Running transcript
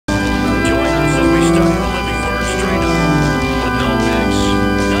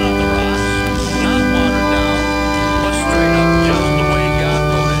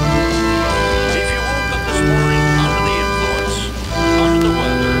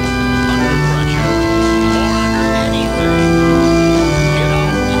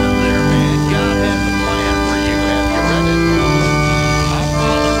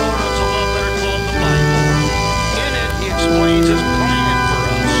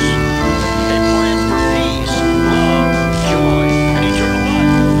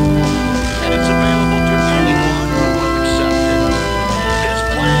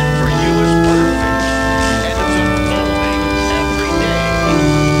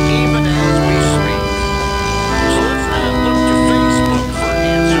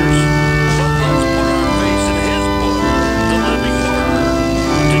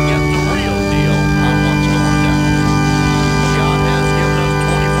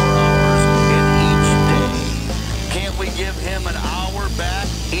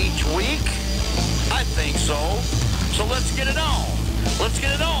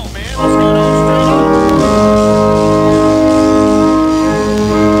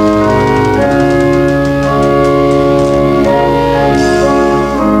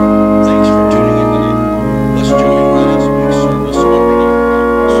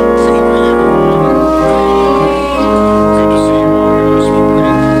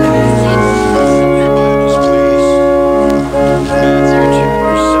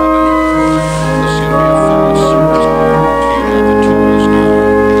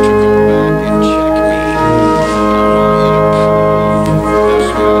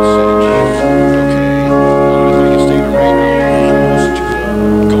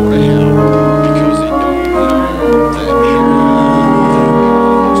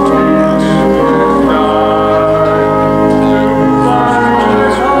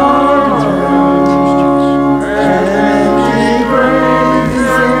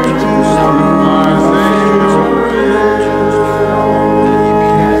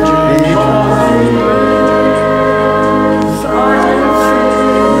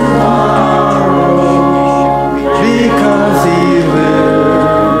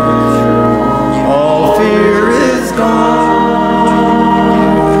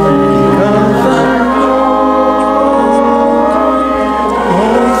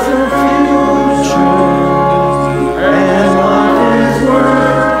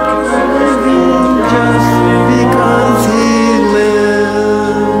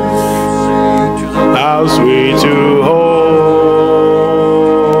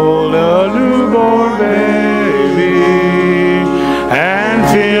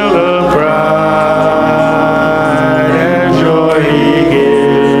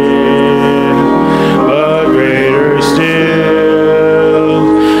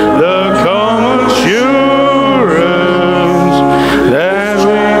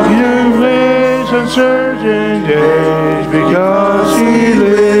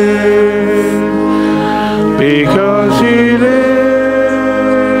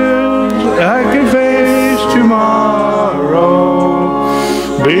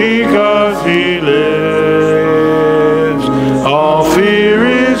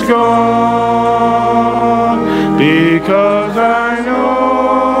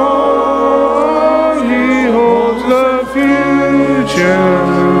nature,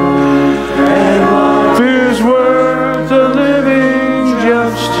 and fears worth the living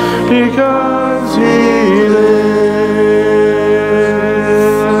just because he lives.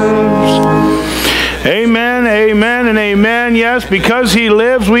 Amen, amen, and amen. Yes, because he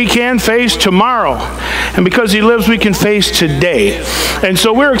lives, we can face tomorrow. And because he lives, we can face today. And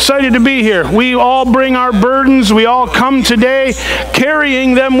so we're excited to be here. We all bring our burdens. We all come today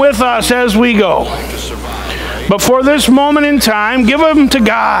carrying them with us as we go. But for this moment in time, give them to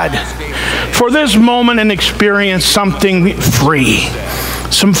God. For this moment and experience something free.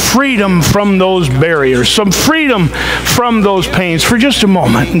 Some freedom from those barriers. Some freedom from those pains for just a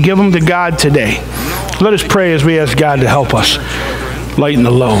moment. And give them to God today. Let us pray as we ask God to help us lighten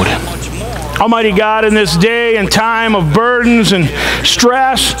the load. Almighty God, in this day and time of burdens and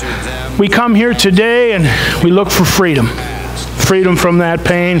stress, we come here today and we look for freedom. Freedom from that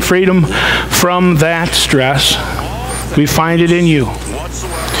pain, freedom from that stress. We find it in you.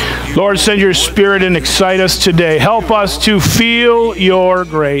 Lord, send your Spirit and excite us today. Help us to feel your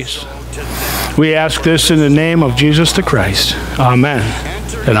grace. We ask this in the name of Jesus the Christ. Amen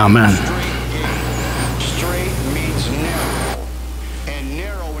and amen.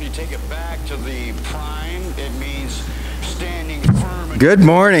 Good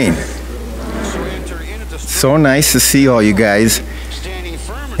morning. So nice to see all you guys.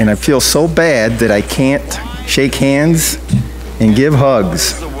 And I feel so bad that I can't shake hands and give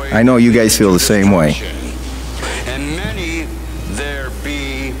hugs. I know you guys feel the same way.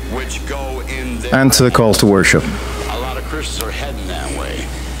 On to the call to worship. A lot of Christians are heading that way.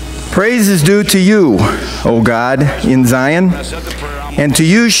 Praise is due to you, O God, in Zion, and to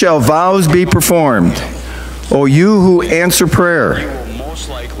you shall vows be performed. O you who answer prayer,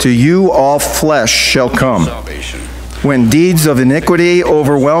 to you all flesh shall come. When deeds of iniquity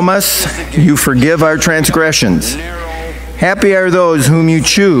overwhelm us, you forgive our transgressions. Happy are those whom you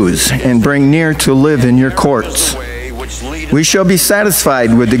choose and bring near to live in your courts. We shall be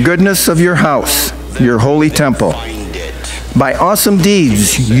satisfied with the goodness of your house, your holy temple. By awesome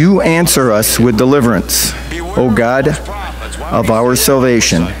deeds you answer us with deliverance, O God of our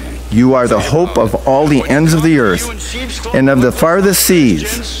salvation. You are the hope of all the ends of the earth and of the farthest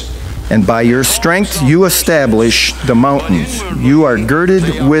seas. And by your strength you establish the mountains. You are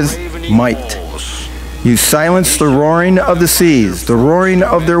girded with might. You silence the roaring of the seas, the roaring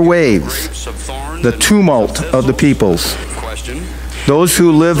of their waves, the tumult of the peoples. Those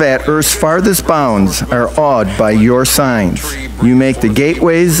who live at earth's farthest bounds are awed by your signs. You make the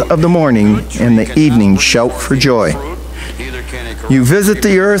gateways of the morning and the evening shout for joy. You visit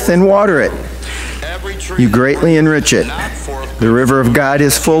the earth and water it. You greatly enrich it. The river of God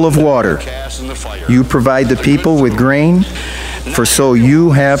is full of water. You provide the people with grain, for so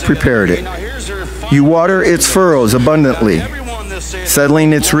you have prepared it. You water its furrows abundantly,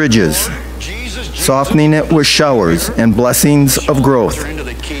 settling its ridges, softening it with showers and blessings of growth.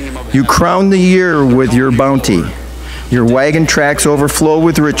 You crown the year with your bounty. Your wagon tracks overflow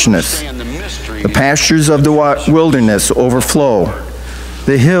with richness. The pastures of the wilderness overflow.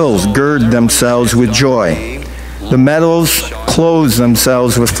 The hills gird themselves with joy. The meadows clothe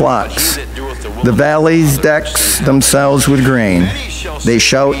themselves with flocks. The valleys deck themselves with grain. They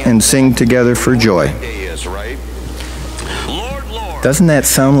shout and sing together for joy. Doesn't that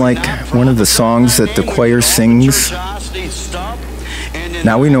sound like one of the songs that the choir sings?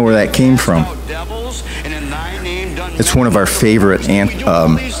 Now we know where that came from. It's one of our favorite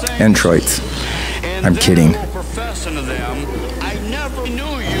introits. I'm kidding.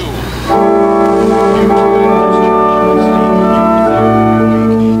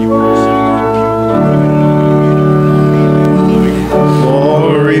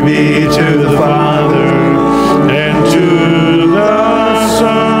 Glory be to the Father, and to the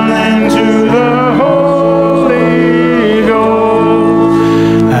Son, and to the Holy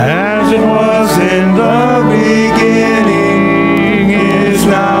Ghost, as it was in the beginning, is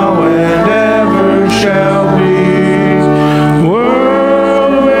now, and ever shall be,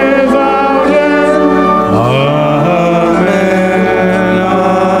 world without end.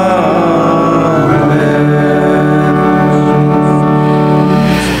 Amen.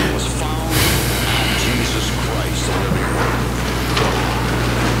 Was found in Jesus Christ.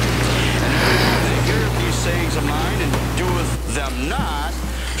 And everyone that heareth these sayings of mine and doeth them not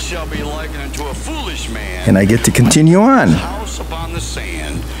shall be likened unto a foolish man. And I get to continue on. House upon the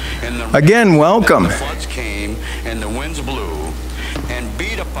sand, and the Again, welcome. the floods came, and the winds blew, and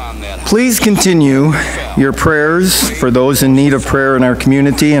beat upon that house. Please continue your prayers for those in need of prayer in our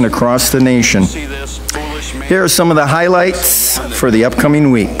community and across the nation. See this foolish man. Here are some of the highlights for the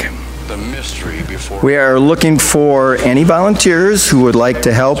upcoming week. The mystery before We are looking for any volunteers who would like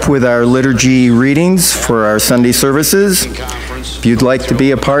to help with our liturgy readings for our Sunday services. conference. If you'd like to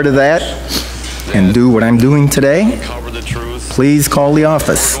be a part of that and do what I'm doing today, Cover the truth. please call the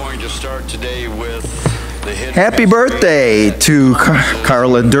office. We're going to start today with the hidden Happy birthday to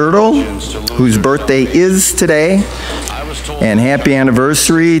Carla Dirtle, whose birthday is today. I was told And happy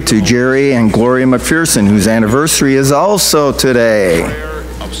anniversary to Jerry and Gloria McPherson, whose anniversary is also today. prayer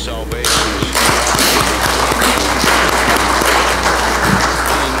of salvation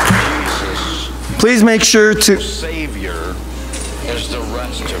is Please make sure to Savior as the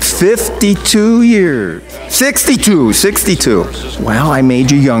rest of your 52 years. 62. Wow, I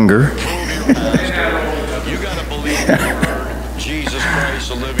made you younger. You got to believe in Jesus Christ,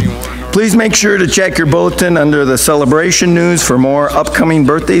 the living word. Please make sure to check your bulletin under the celebration news for more upcoming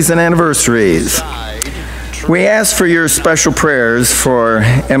birthdays and anniversaries. We ask for your special prayers for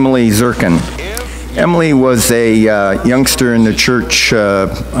Emily Zirkin. Emily was a youngster in the church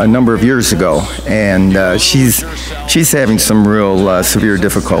a number of years ago, and she's having some real severe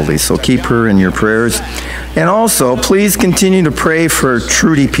difficulties, so keep her in your prayers. And also, please continue to pray for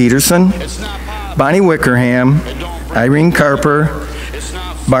Trudy Peterson, Bonnie Wickerham, Irene Carper,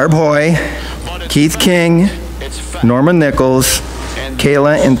 Barb Hoy, Keith King, Norma Nichols,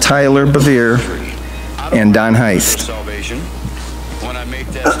 Kayla and Tyler Bevere, and Don Heist. Salvation. When I make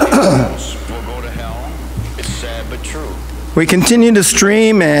that statement, we'll go to hell. It's sad but true. We continue to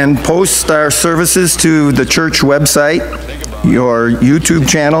stream and post our services to the church website, your YouTube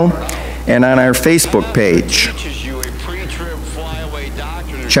channel, and on our Facebook page. Teaches you a pre-trib flyaway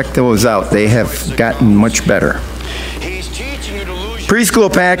doctrine. Check those out. They have gotten much better. He's teaching you to lose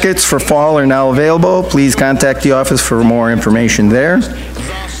Preschool packets for fall are now available. Please contact the office for more information there.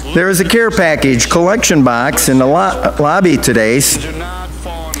 There is a care package collection box in the lobby today. do not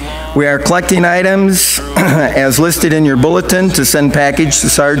fall in love. We are collecting items as listed in your bulletin to send package to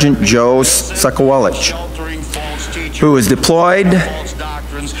Sergeant Joe Suckawallich, Sheltering false teachers, who is deployed, false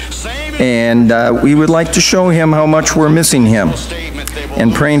doctrines, same and we would like to show him how much we're missing him statement they will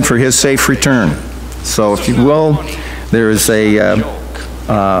and praying for his safe return. So if you will, there is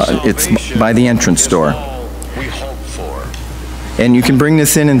it's by the entrance door. all we hope for. And you can bring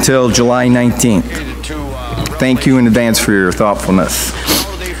this in until July 19th. Thank you in advance for your thoughtfulness.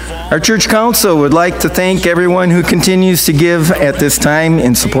 Our church council would like to thank everyone who continues to give at this time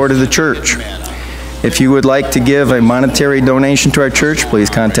in support of the church. If you would like to give a monetary donation to our church, please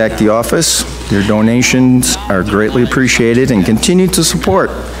contact the office. Your donations are greatly appreciated and continue to support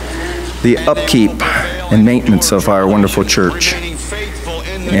the upkeep and maintenance of our wonderful church.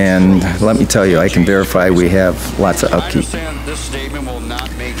 And let me tell you, I can verify we have lots of upkeep. This statement will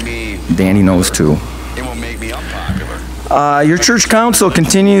not make me, Danny knows too. it will make me unpopular. Your church council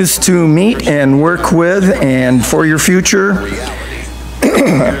continues to meet and work with and for your future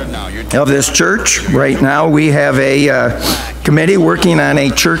of this church. Right now, we have a committee working on a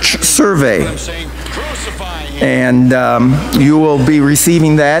church survey, Saying, crucify him. and you will be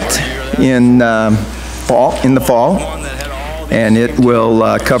receiving that in the fall, One that had all the and it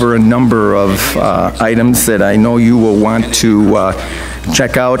will cover a number of items that I know you will want to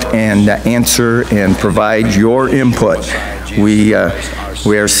check out and answer and provide your input. We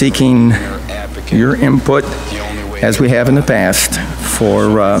are seeking your input, as we have in the past,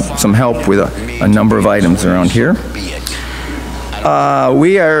 for some help with a number of items around here.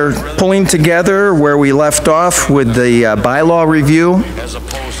 We are pulling together where we left off with the bylaw review, as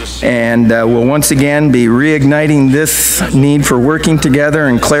opposed to and we'll once again be reigniting this need for working together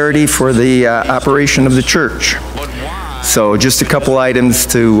and clarity for the operation of the church. So just a couple items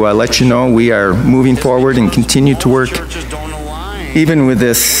to let you know we are moving forward and continue to work churches don't align even with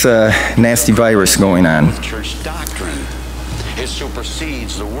this nasty virus going on. with church doctrine. It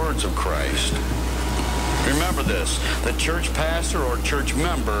supersedes the words of Christ. Remember this, the church pastor or church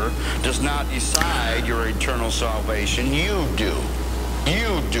member does not decide your eternal salvation. You do.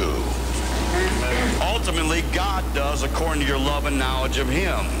 You do. Ultimately, God does according to your love and knowledge of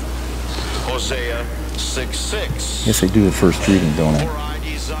Him. Hosea 6:6. Yes, I do the first reading, don't I? For I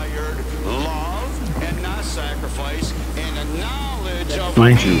desired love and not sacrifice, and a knowledge of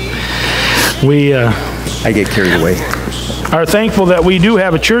Mind you, we I get carried away. are thankful that we do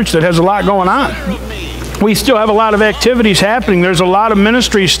have a church that has a lot going on. We still have a lot of activities happening. There's a lot of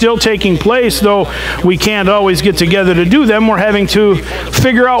ministries still taking place, though we can't always get together to do them. We're having to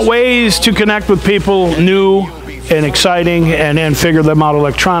figure out ways to connect with people new and exciting and figure them out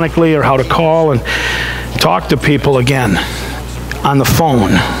electronically or how to call and talk to people again on the phone.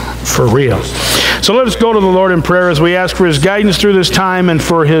 for real. So let us go to the Lord in prayer as we ask for his guidance through this time and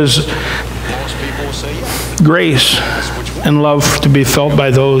for his grace and love to be felt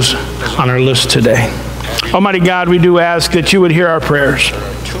by those on our list today. Almighty God, we do ask that you would hear our prayers.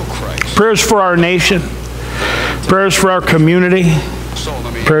 Prayers for our nation, prayers for our community,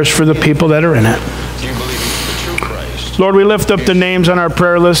 prayers for the people that are in it. Lord, we lift up the names on our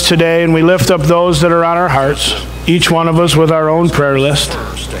prayer list today, and we lift up those that are on our hearts, each one of us with our own prayer list.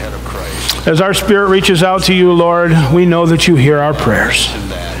 As our spirit reaches out to you, Lord, we know that you hear our prayers.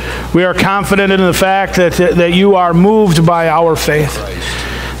 We are confident in the fact that you are moved by our faith,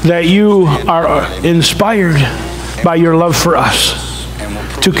 that you are inspired by your love for us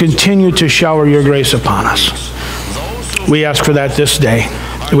to continue to shower your grace upon us. We ask for that this day.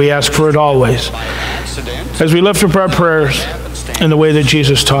 We ask for it always. As we lift up our prayers in the way that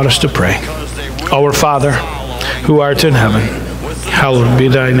Jesus taught us to pray. Our Father, who art in heaven, hallowed be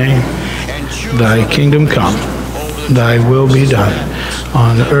thy name. Thy kingdom come, thy will be done,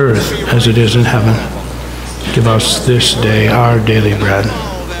 on earth as it is in heaven. Give us this day our daily bread,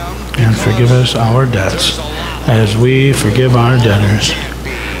 and forgive us our debts, as we forgive our debtors.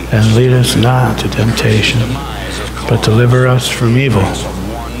 And lead us not to temptation, but deliver us from evil.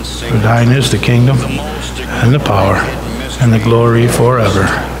 For thine is the kingdom, and the power, and the glory forever.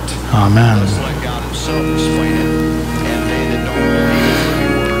 Amen.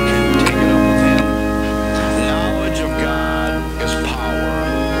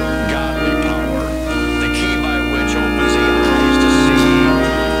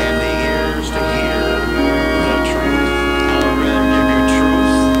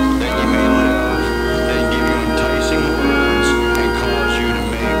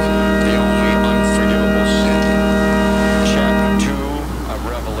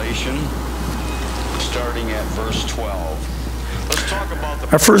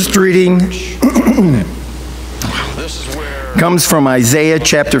 Our first reading comes from Isaiah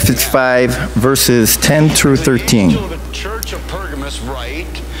chapter 55, verses 10 through 13.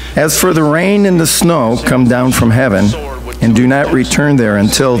 As for the rain and the snow come down from heaven, and do not return there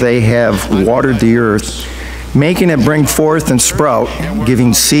until they have watered the earth, making it bring forth and sprout,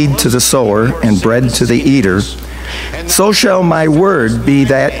 giving seed to the sower and bread to the eater, so shall my word be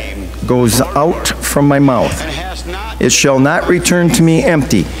that goes out from my mouth. It shall not return to me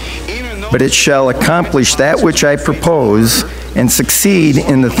empty, but it shall accomplish that which I propose and succeed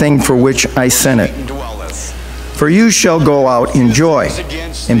in the thing for which I sent it. For you shall go out in joy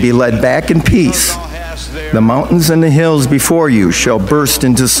and be led back in peace. The mountains and the hills before you shall burst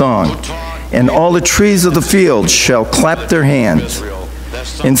into song, and all the trees of the field shall clap their hands.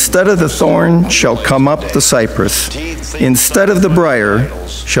 Instead of the thorn shall come up the cypress, instead of the brier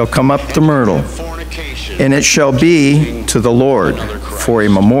shall come up the myrtle. And it shall be to the Lord for a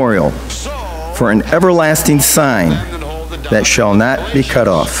memorial, for an everlasting sign that shall not be cut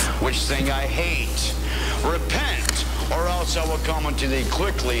off. Which thing I hate. Repent, or else I will come unto thee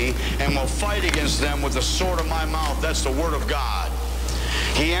quickly, and will fight against them with the sword of my mouth. That's the word of God.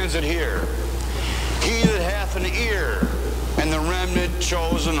 He ends it here. He that hath an ear, and the remnant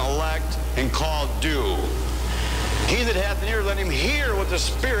chosen, elect, and called do. He that hath an ear, let him hear what the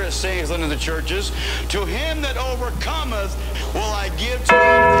Spirit saith unto the churches. To him that overcometh will I give to him the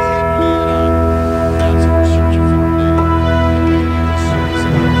hidden manna. That's what we're searching for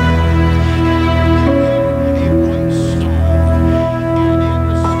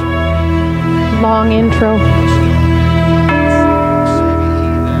today. Long intro.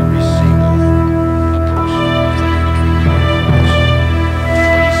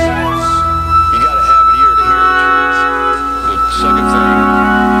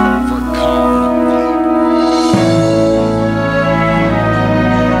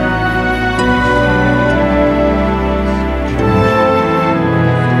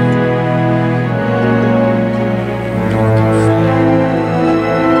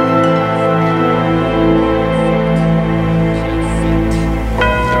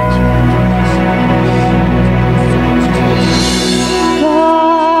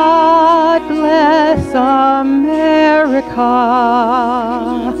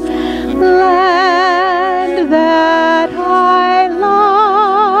 Land that I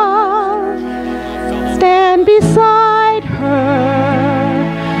love, stand beside her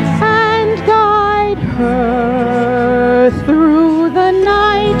and guide her through the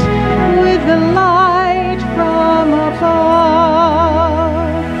night with the light from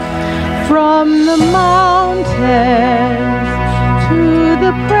above, from the mountains to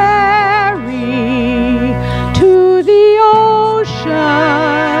the prairie, to the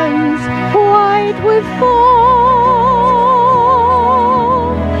oceans white with foam,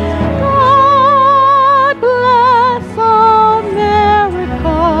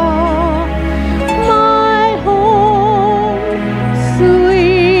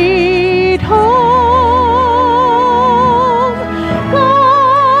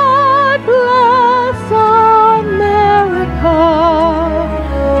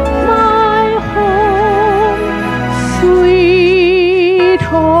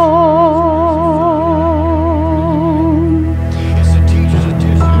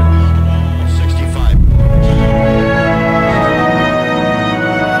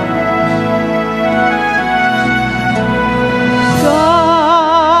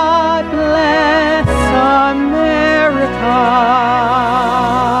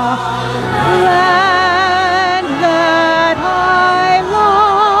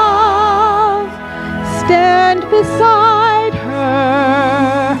 beside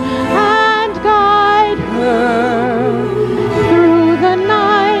her and guide her through the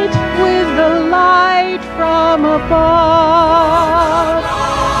night with the light from above.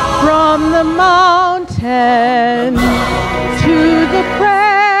 From the mountain to the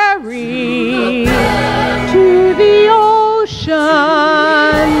prairie to the ocean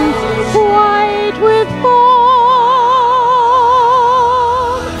white with foam.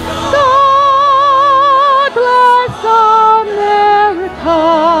 God bless America,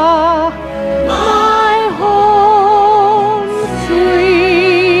 my home,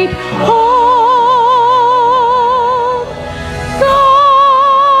 sweet home.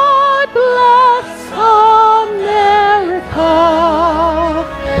 God bless America,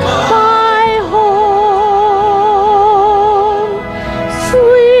 my home,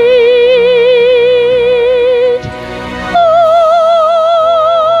 sweet home,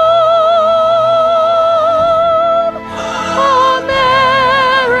 America.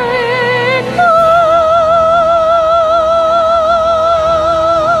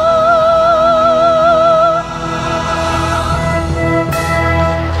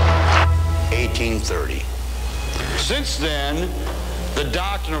 1830. Since then, the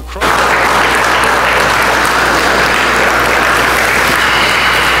doctrine of Christ.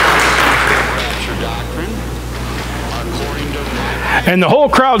 Rapture doctrine, according to And the whole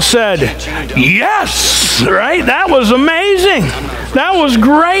crowd said, yes, right? That was amazing. That was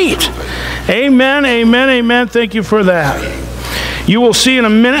great. Amen, amen, amen. Thank you for that. You will see in a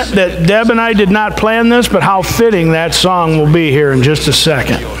minute that Deb and I did not plan this, but how fitting that song will be here in just a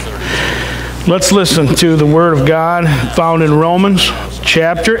second. Let's listen to the Word of God found in Romans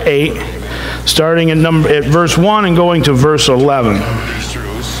chapter 8, starting at verse 1 and going to verse 11.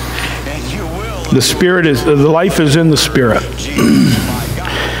 The life is in the Spirit.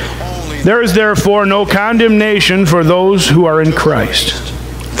 There is therefore no condemnation for those who are in Christ.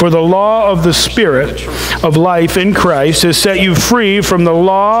 For the law of the Spirit of life in Christ has set you free from the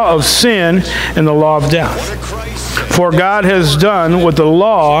law of sin and the law of death. For God has done what the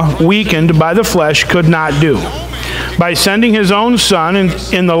law, weakened by the flesh, could not do. By sending his own Son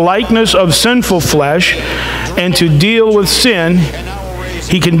in the likeness of sinful flesh, and to deal with sin,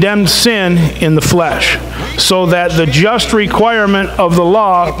 he condemned sin in the flesh, so that the just requirement of the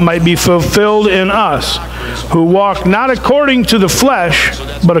law might be fulfilled in us, who walk not according to the flesh,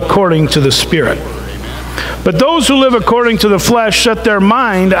 but according to the Spirit. But those who live according to the flesh set their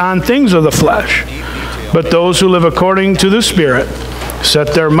mind on things of the flesh. But those who live according to the Spirit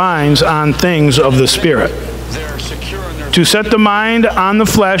set their minds on things of the Spirit. To set the mind on the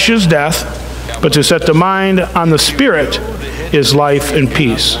flesh is death, but to set the mind on the Spirit is life and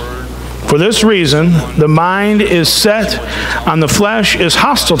peace. For this reason, the mind is set on the flesh is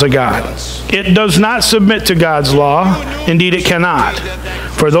hostile to God. It does not submit to God's law. Indeed, it cannot.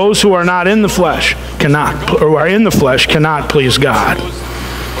 For those who are not in the flesh cannot, or are in the flesh cannot please God.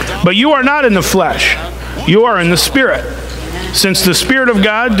 But you are not in the flesh. You are in the Spirit. Since the Spirit of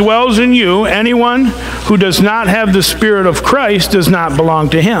God dwells in you, anyone who does not have the Spirit of Christ does not belong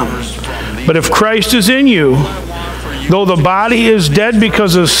to him. But if Christ is in you, though the body is dead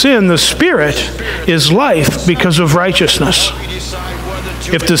because of sin, the Spirit is life because of righteousness.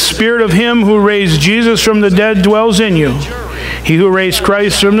 If the Spirit of him who raised Jesus from the dead dwells in you, he who raised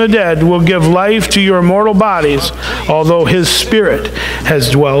Christ from the dead will give life to your mortal bodies, although his Spirit has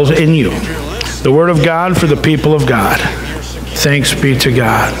dwelled in you. The Word of God for the people of God. Thanks be to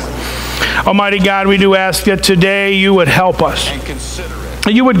God. Almighty God, we do ask that today you would help us,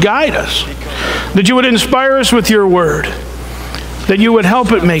 that you would guide us, that you would inspire us with your Word, that you would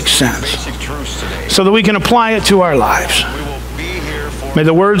help it make sense, so that we can apply it to our lives. May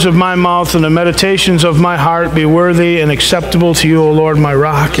the words of my mouth and the meditations of my heart be worthy and acceptable to you, O Lord, my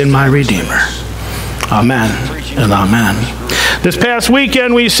rock and my redeemer. Amen and amen. This past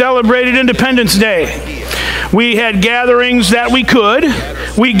weekend we celebrated Independence Day. We had gatherings that we could.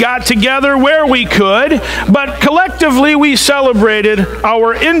 We got together where we could. But collectively we celebrated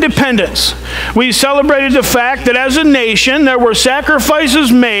our independence. We celebrated the fact that as a nation there were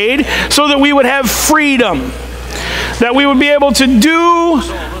sacrifices made so that we would have freedom. That we would be able to do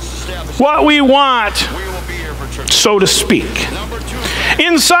what we want, so to speak.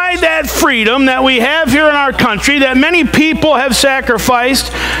 Inside that freedom that we have here in our country, that many people have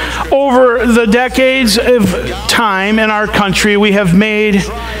sacrificed over the decades of time in our country, we have made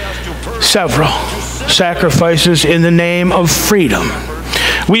several sacrifices in the name of freedom.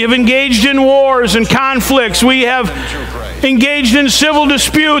 We have engaged in wars and conflicts. We have engaged in civil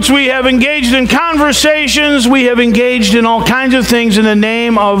disputes. We have engaged in conversations. We have engaged in all kinds of things in the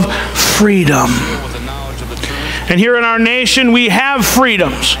name of freedom. And here in our nation, we have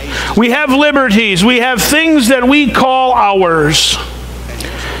freedoms. We have liberties. We have things that we call ours.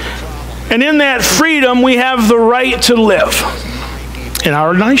 And in that freedom, we have the right to live. In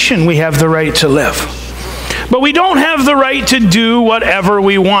our nation, we have the right to live. But we don't have the right to do whatever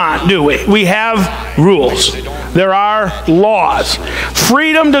we want, do we? We have rules. There are laws.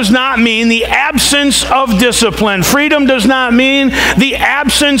 Freedom does not mean the absence of discipline. Freedom does not mean the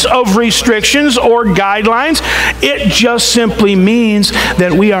absence of restrictions or guidelines. It just simply means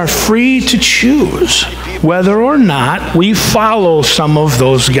that we are free to choose whether or not we follow some of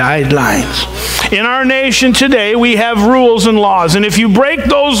those guidelines. In our nation today, we have rules and laws, and if you break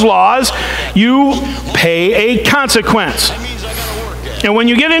those laws, you pay a consequence. And when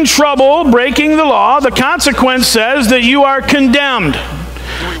you get in trouble breaking the law, the consequence says that you are condemned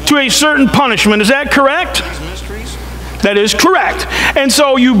to a certain punishment. Is that correct? That is correct. And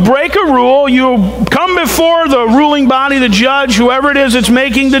so you break a rule, you come before the ruling body, the judge, whoever it is that's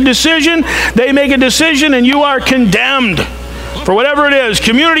making the decision, they make a decision and you are condemned for whatever it is,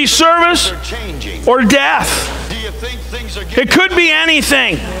 community service or death. It could be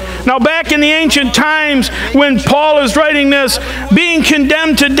anything. Now, back in the ancient times when Paul is writing this, being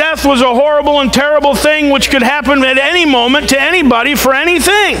condemned to death was a horrible and terrible thing which could happen at any moment to anybody for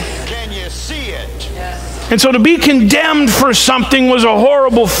anything. Can you see it? And so to be condemned for something was a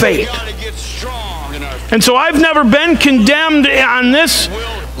horrible fate. And so I've never been condemned on this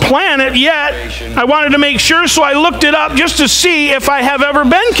planet yet. I wanted to make sure, so I looked it up just to see if I have ever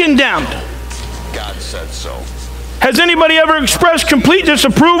been condemned. God said so. Has anybody ever expressed complete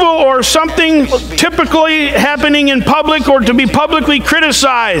disapproval or something typically happening in public or to be publicly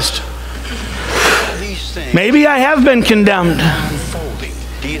criticized? Maybe I have been condemned.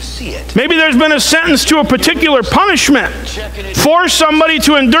 Do you see it? Maybe there's been a sentence to a particular punishment. Force somebody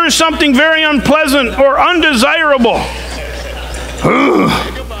to endure something very unpleasant or undesirable.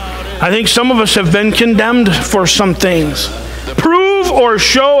 I think some of us have been condemned for some things. Prove or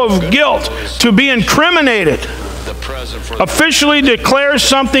show of guilt to be incriminated. Officially declare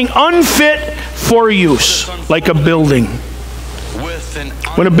something unfit for use, like a building.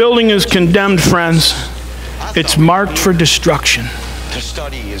 When a building is condemned, friends, it's marked for destruction,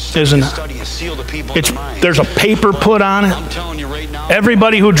 isn't it? There's a paper put on it.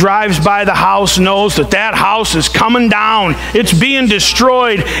 Everybody who drives by the house knows that that house is coming down. It's being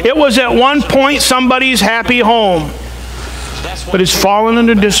destroyed. It was at one point somebody's happy home, but it's fallen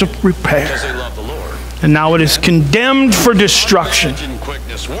into disrepair. And now it is condemned for destruction.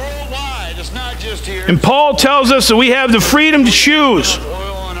 And Paul tells us that we have the freedom to choose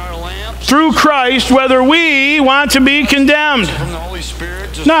through Christ whether we want to be condemned.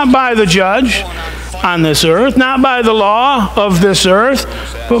 Not by the judge on this earth, not by the law of this earth,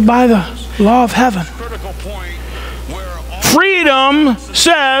 but by the law of heaven. Freedom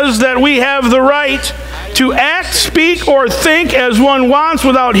says that we have the right to act, speak, or think as one wants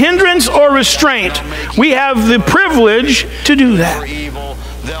without hindrance or restraint. We have the privilege to do that.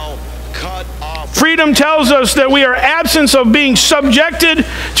 Freedom tells us that we are absent of being subjected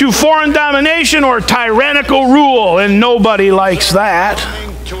to foreign domination or tyrannical rule, and nobody likes that.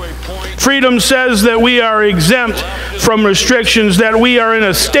 Freedom says that we are exempt from restrictions, that we are in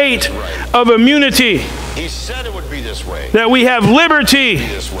a state of immunity, that we have liberty,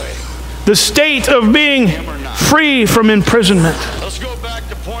 the state of being free from imprisonment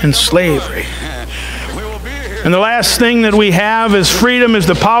and slavery. And the last thing that we have is freedom is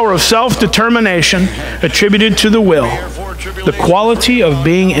the power of self-determination attributed to the will, the quality of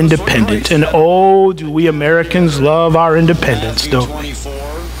being independent. And oh, do we Americans love our independence, don't we?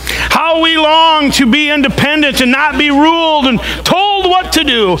 How we long to be independent and not be ruled and told what to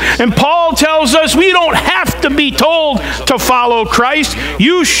do. And Paul tells us we don't have to be told to follow Christ.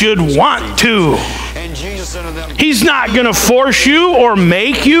 You should want to. He's not going to force you or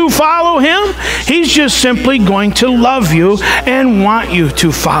make you follow him. He's just simply going to love you and want you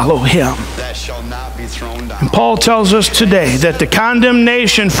to follow him. And Paul tells us today that the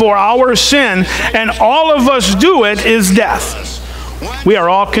condemnation for our sin, and all of us do it, is death. We are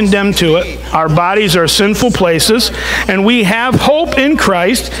all condemned to it. Our bodies are sinful places, and we have hope in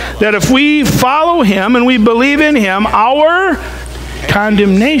Christ that if we follow him and we believe in him, our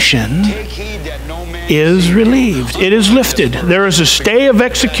condemnation is relieved. It is lifted. There is a stay of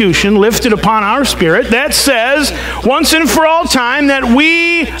execution lifted upon our spirit that says, once and for all time, that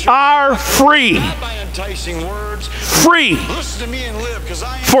we are free. Free.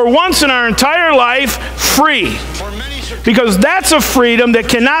 For once in our entire life, free. Because that's a freedom that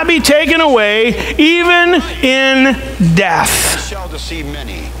cannot be taken away, even in death.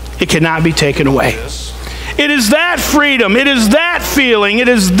 It cannot be taken away. It is that freedom, it is that feeling, it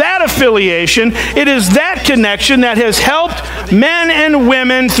is that affiliation, it is that connection that has helped men and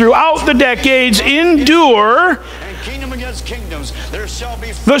women throughout the decades endure Kingdom against kingdoms, there shall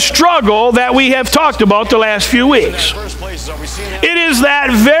be the struggle that we have talked about the last few weeks. It is that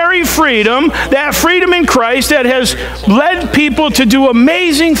very freedom, that freedom in Christ, that has led people to do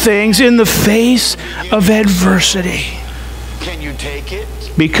amazing things in the face of adversity. Can you take it?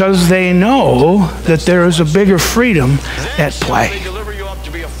 Because they know that there is a bigger freedom at play.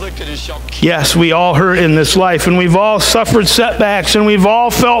 Yes, we all hurt in this life, and we've all suffered setbacks, and we've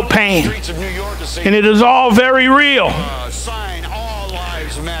all felt pain. And it is all very real.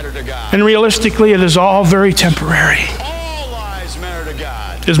 And realistically, it is all very temporary.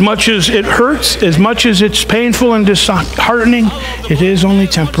 As much as it hurts, as much as it's painful and disheartening, it is only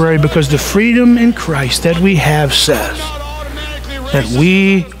temporary, because the freedom in Christ that we have says that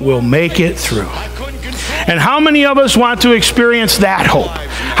we will make it through. And how many of us want to experience that hope?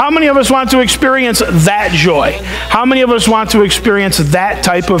 How many of us want to experience that joy? How many of us want to experience that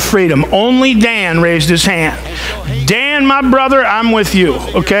type of freedom? Only Dan raised his hand. Dan, my brother, I'm with you,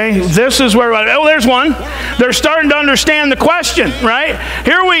 okay? This is where, oh, there's one. They're starting to understand the question, right?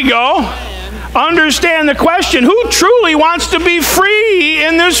 Here we go. Understand the question. Who truly wants to be free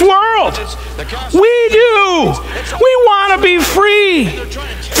in this world? We do. We want to be free.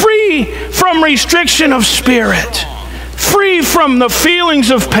 Free from restriction of spirit. Free from the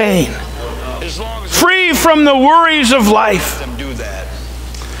feelings of pain. Free from the worries of life.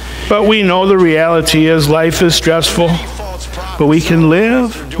 But we know the reality is life is stressful. But we can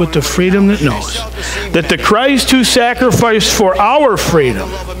live with the freedom that knows that the Christ who sacrificed for our freedom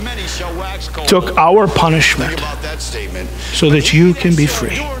took our punishment so that you can be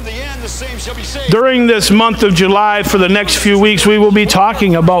free. During this month of July, for the next few weeks, we will be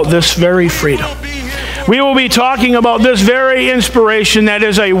talking about this very freedom. We will be talking about this very inspiration that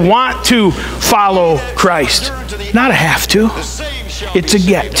is a want to follow Christ. Not a have to. It's a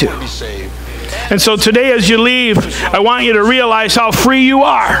get to. And so today as you leave, I want you to realize how free you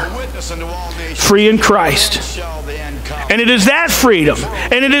are. Free in Christ. And it is that freedom,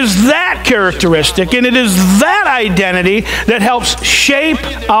 and it is that characteristic, and it is that identity that helps shape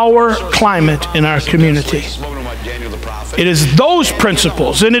our climate in our community. It is those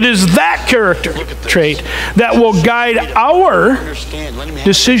principles, and it is that character trait that will guide our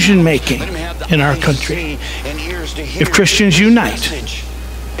decision-making in our country. If Christians unite,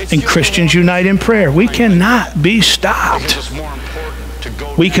 and Christians unite in prayer, we cannot be stopped.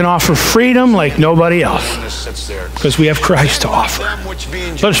 We can offer freedom like nobody else because we have Christ to offer.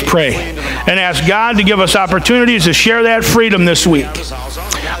 Let us pray and ask God to give us opportunities to share that freedom this week.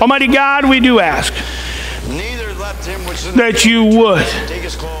 Almighty God, we do ask that you would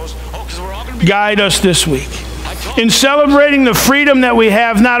guide us this week in celebrating the freedom that we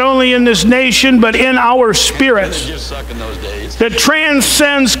have not only in this nation but in our spirits, that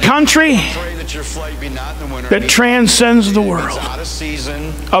transcends country, that transcends the world.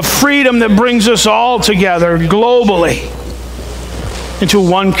 A freedom that brings us all together globally into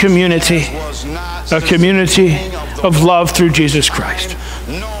one community, a community of love through Jesus Christ.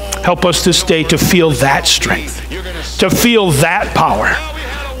 Help us this day to feel that strength, to feel that power,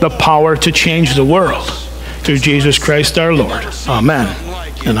 the power to change the world through Jesus Christ our Lord. Amen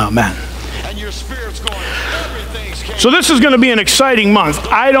and amen. So this is going to be an exciting month.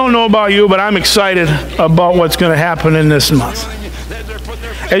 I don't know about you, but I'm excited about what's going to happen in this month.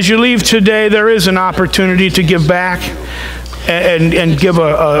 As you leave today, there is an opportunity to give back and give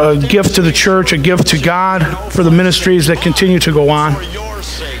a gift to the church, a gift to God for the ministries that continue to go on.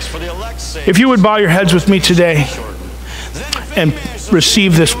 If you would bow your heads with me today and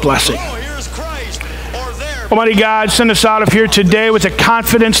receive this blessing. Almighty God, send us out of here today with the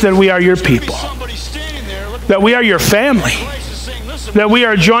confidence that we are your people, that we are your family, that we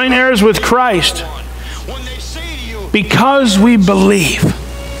are joint heirs with Christ because we believe.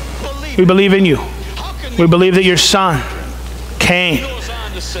 We believe in you. We believe that your Son came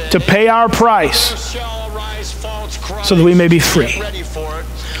to pay our price so that we may be free.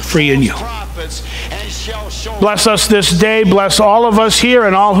 Free in you. Bless us this day. Bless all of us here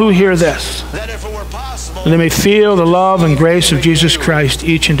and all who hear this. And they may feel the love and grace of Jesus Christ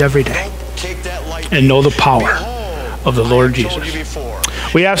each and every day and know the power of the Lord Jesus.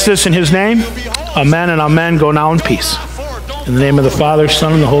 We ask this in his name. Amen and amen. Go now in peace. In the name of the Father,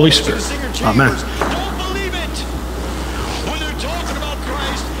 Son, and the Holy Spirit. Amen.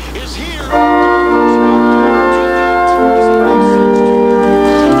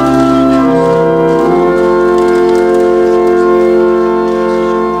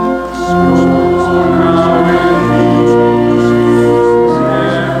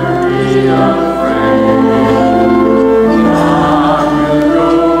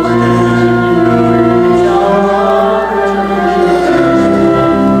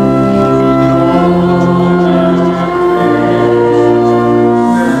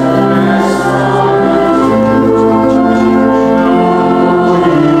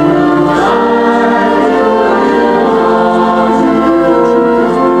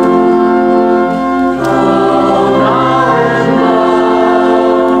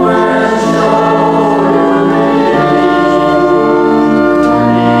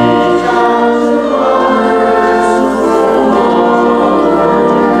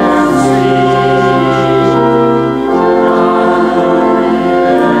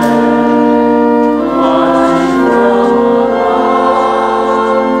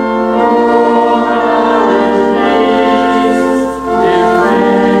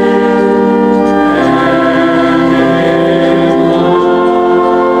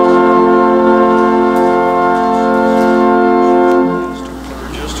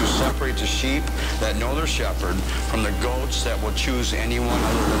 anyone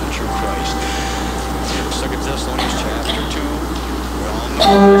other than the true Christ. 2 Thessalonians chapter 2. We all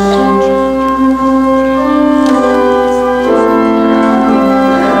know this chapter.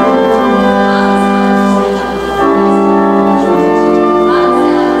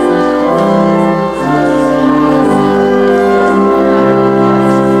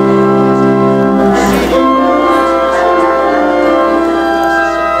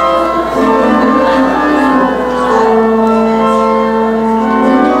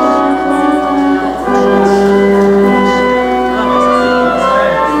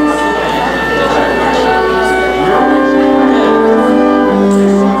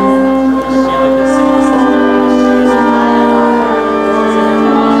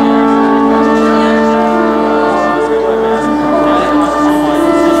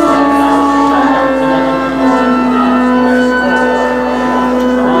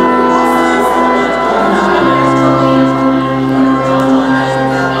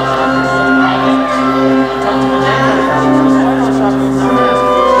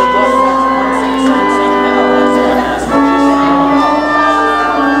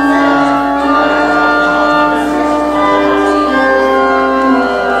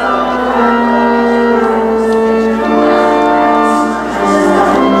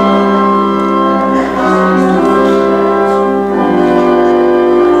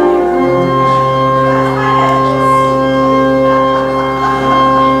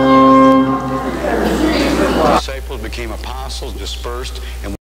 Became apostles, dispersed, and